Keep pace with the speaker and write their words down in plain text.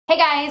Hey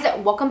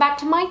guys, welcome back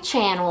to my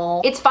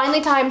channel. It's finally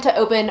time to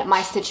open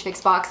my Stitch Fix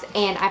box,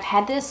 and I've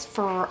had this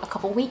for a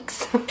couple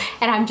weeks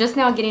and I'm just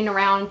now getting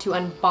around to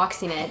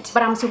unboxing it,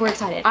 but I'm super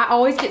excited. I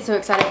always get so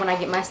excited when I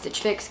get my Stitch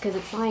Fix because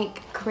it's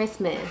like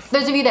Christmas.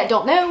 Those of you that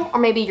don't know, or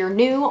maybe you're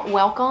new,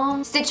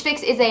 welcome. Stitch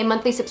Fix is a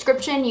monthly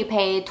subscription. You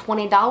pay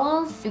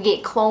 $20. You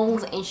get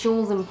clothes and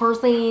shoes and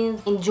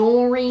purses and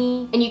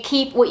jewelry, and you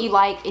keep what you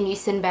like and you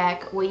send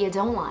back what you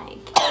don't like.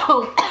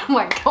 Oh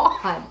my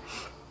god.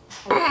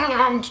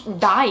 I'm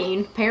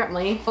dying,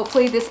 apparently.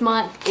 Hopefully this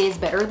month is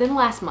better than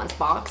last month's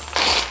box.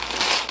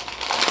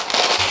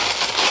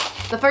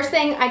 The first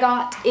thing I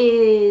got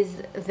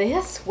is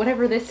this,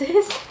 whatever this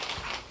is.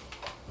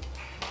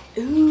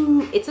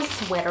 Ooh, it's a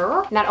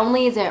sweater. Not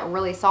only is it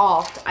really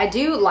soft, I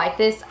do like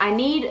this. I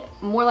need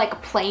more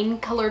like plain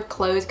colored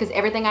clothes because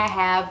everything I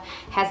have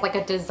has like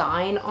a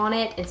design on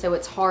it, and so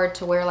it's hard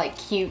to wear like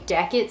cute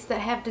jackets that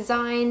have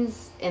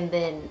designs and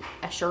then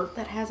a shirt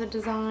that has a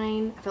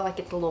design. I feel like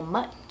it's a little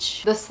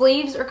much. The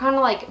sleeves are kind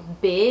of like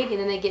big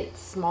and then they get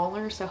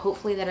smaller, so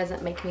hopefully that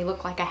doesn't make me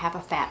look like I have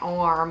a fat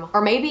arm.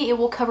 Or maybe it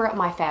will cover up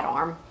my fat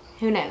arm.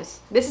 Who knows?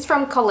 This is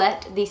from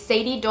Colette, the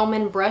Sadie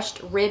Dolman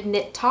Brushed Rib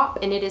Knit Top,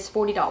 and it is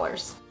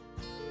 $40.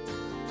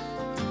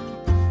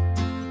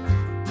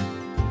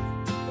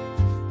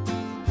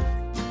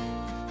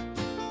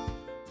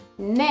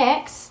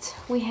 Next,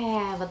 we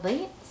have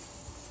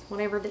this,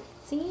 whatever this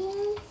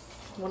is.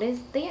 What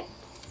is this?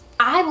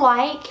 I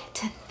like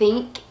to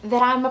think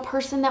that I'm a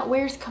person that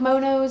wears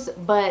kimonos,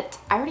 but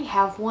I already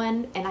have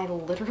one and I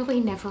literally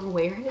never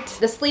wear it.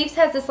 The sleeves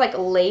has this like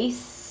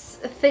lace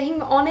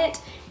thing on it,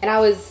 and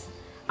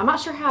I'm not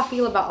sure how I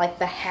feel about like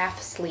the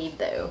half sleeve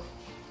though.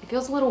 It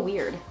feels a little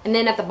weird. And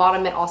then at the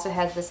bottom it also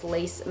has this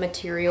lace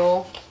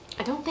material.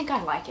 I don't think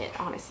I like it,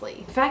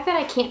 honestly. The fact that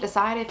I can't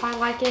decide if I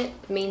like it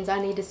means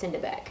I need to send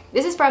it back.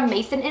 This is from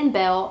Mason &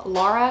 Bell,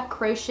 Laura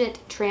Crochet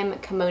Trim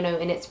Kimono,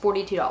 and it's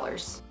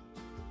 $42.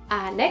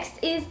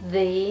 Next is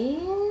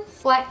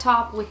this black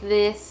top with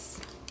these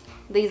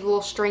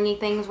little stringy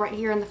things right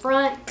here in the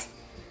front.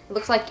 It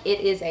looks like it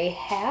is a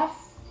half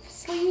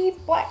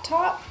sleeve black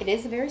top. It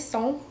is very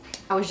soft.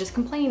 I was just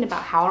complaining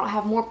about how I don't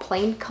have more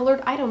plain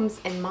colored items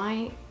in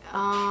my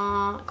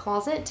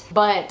closet,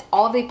 but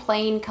all of the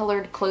plain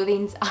colored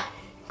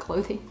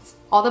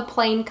all the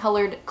plain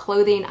colored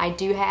clothing I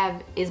do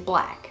have is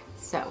black,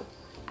 so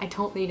I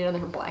don't need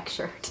another black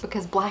shirt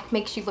because black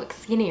makes you look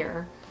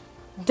skinnier.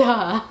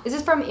 Duh. This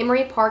is from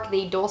Emery Park,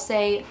 the Dulce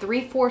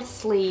 3/4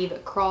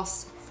 sleeve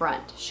cross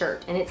front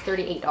shirt, and it's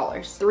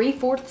 $38.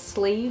 3/4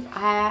 sleeve?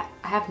 I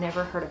have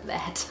never heard of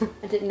that.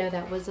 I didn't know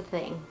that was a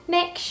thing.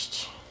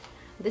 Next.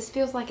 This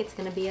feels like it's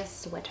gonna be a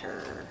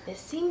sweater.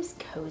 This seems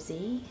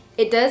cozy.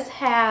 It does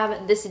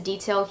have this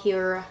detail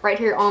here, right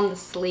here on the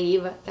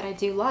sleeve, that I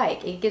do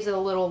like. It gives it a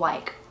little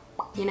like,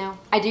 you know.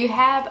 I do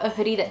have a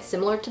hoodie that's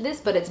similar to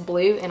this, but it's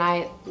blue and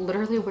I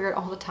literally wear it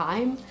all the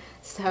time.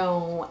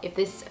 So if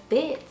this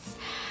fits,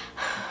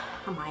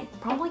 I might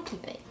probably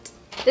keep it.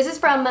 This is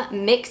from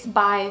Mix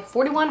by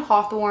 41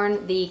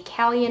 Hawthorne, the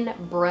Calian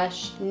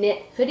Brush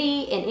Knit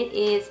Hoodie, and it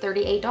is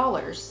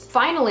 $38.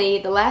 Finally,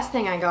 the last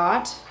thing I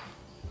got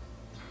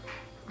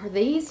are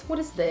these, what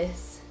is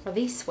this? Are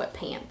these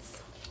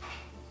sweatpants?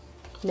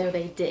 No,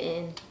 they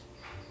didn't.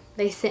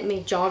 They sent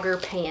me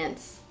jogger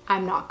pants.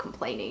 I'm not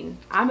complaining.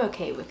 I'm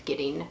okay with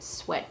getting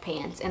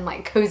sweatpants and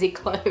like cozy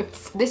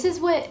clothes. This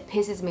is what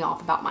pisses me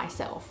off about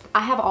myself.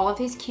 I have all of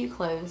these cute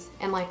clothes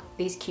and like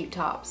these cute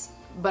tops,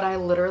 but I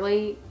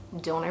literally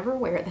don't ever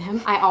wear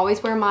them. I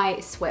always wear my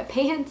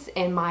sweatpants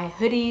and my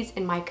hoodies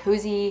and my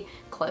cozy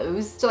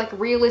clothes. So like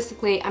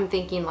realistically, I'm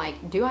thinking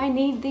like, do I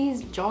need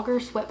these jogger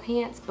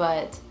sweatpants?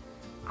 But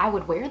I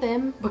would wear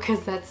them because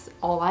that's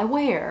all I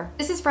wear.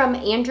 This is from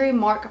Andrew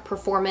Mark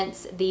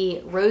Performance,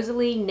 the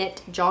Rosalie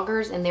Knit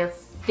Joggers, and they're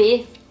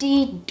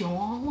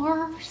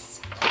 $50.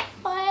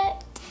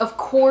 What? Of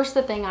course,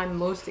 the thing I'm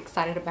most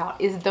excited about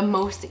is the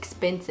most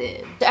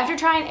expensive. So after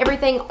trying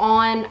everything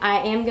on, I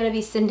am gonna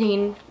be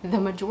sending the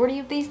majority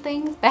of these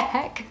things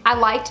back. I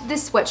liked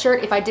this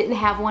sweatshirt. If I didn't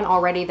have one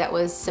already that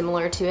was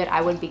similar to it,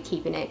 I would be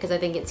keeping it because I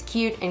think it's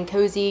cute and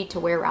cozy to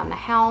wear around the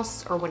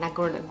house or when I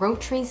go to the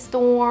grocery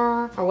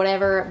store or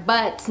whatever.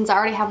 But since I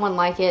already have one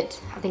like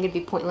it, I think it'd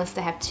be pointless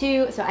to have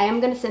two. So I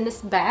am gonna send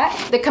this back.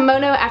 The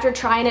kimono, after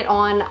trying it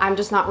on, I'm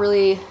just not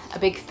really a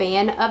big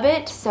fan of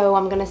it. So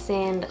I'm gonna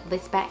send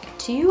this back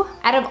too.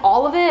 Out of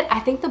all of it, I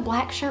think the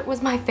black shirt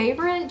was my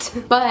favorite,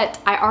 but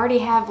I already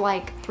have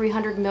like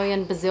 300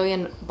 million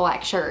bazillion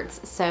black shirts,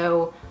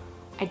 so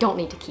I don't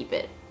need to keep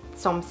it.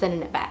 So I'm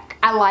sending it back.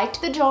 I liked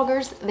the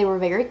joggers. They were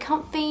very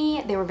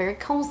comfy, they were very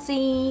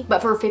cozy,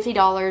 but for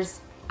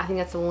 $50, I think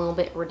that's a little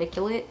bit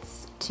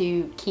ridiculous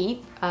to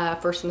keep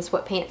for some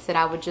sweatpants that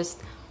I would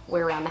just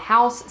wear around the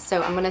house.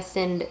 So I'm gonna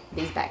send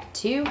these back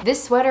too.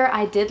 This sweater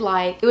I did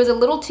like. It was a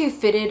little too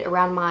fitted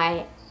around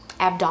my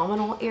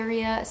abdominal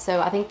area,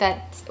 so I think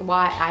that's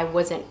why I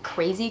wasn't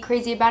crazy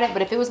about it.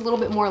 But if it was a little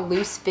bit more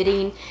loose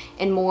fitting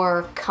and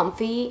more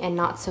comfy and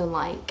not so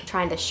like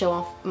trying to show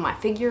off my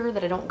figure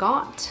that I don't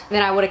got,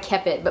 then I would have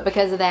kept it. But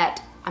because of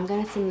that I'm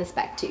gonna send this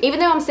back too. Even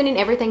though I'm sending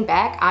everything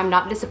back, I'm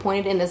not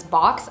disappointed in this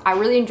box. I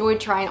really enjoyed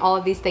trying all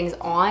of these things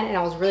on, and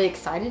I was really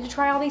excited to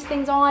try all these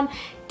things on.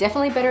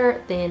 Definitely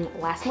better than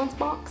last month's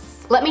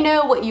box. Let me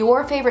know what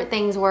your favorite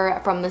things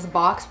were from this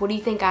box. What do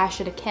you think I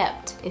should have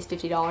kept? Is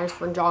 $50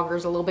 for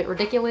joggers a little bit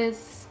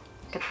ridiculous?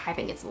 I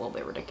think it's a little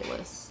bit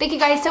ridiculous. Thank you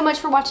guys so much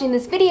for watching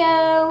this video.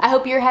 I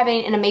hope you're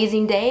having an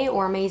amazing day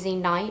or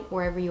amazing night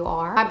wherever you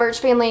are. My Birch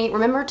family,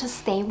 remember to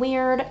stay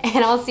weird,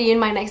 and I'll see you in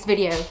my next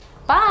video.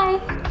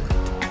 Bye!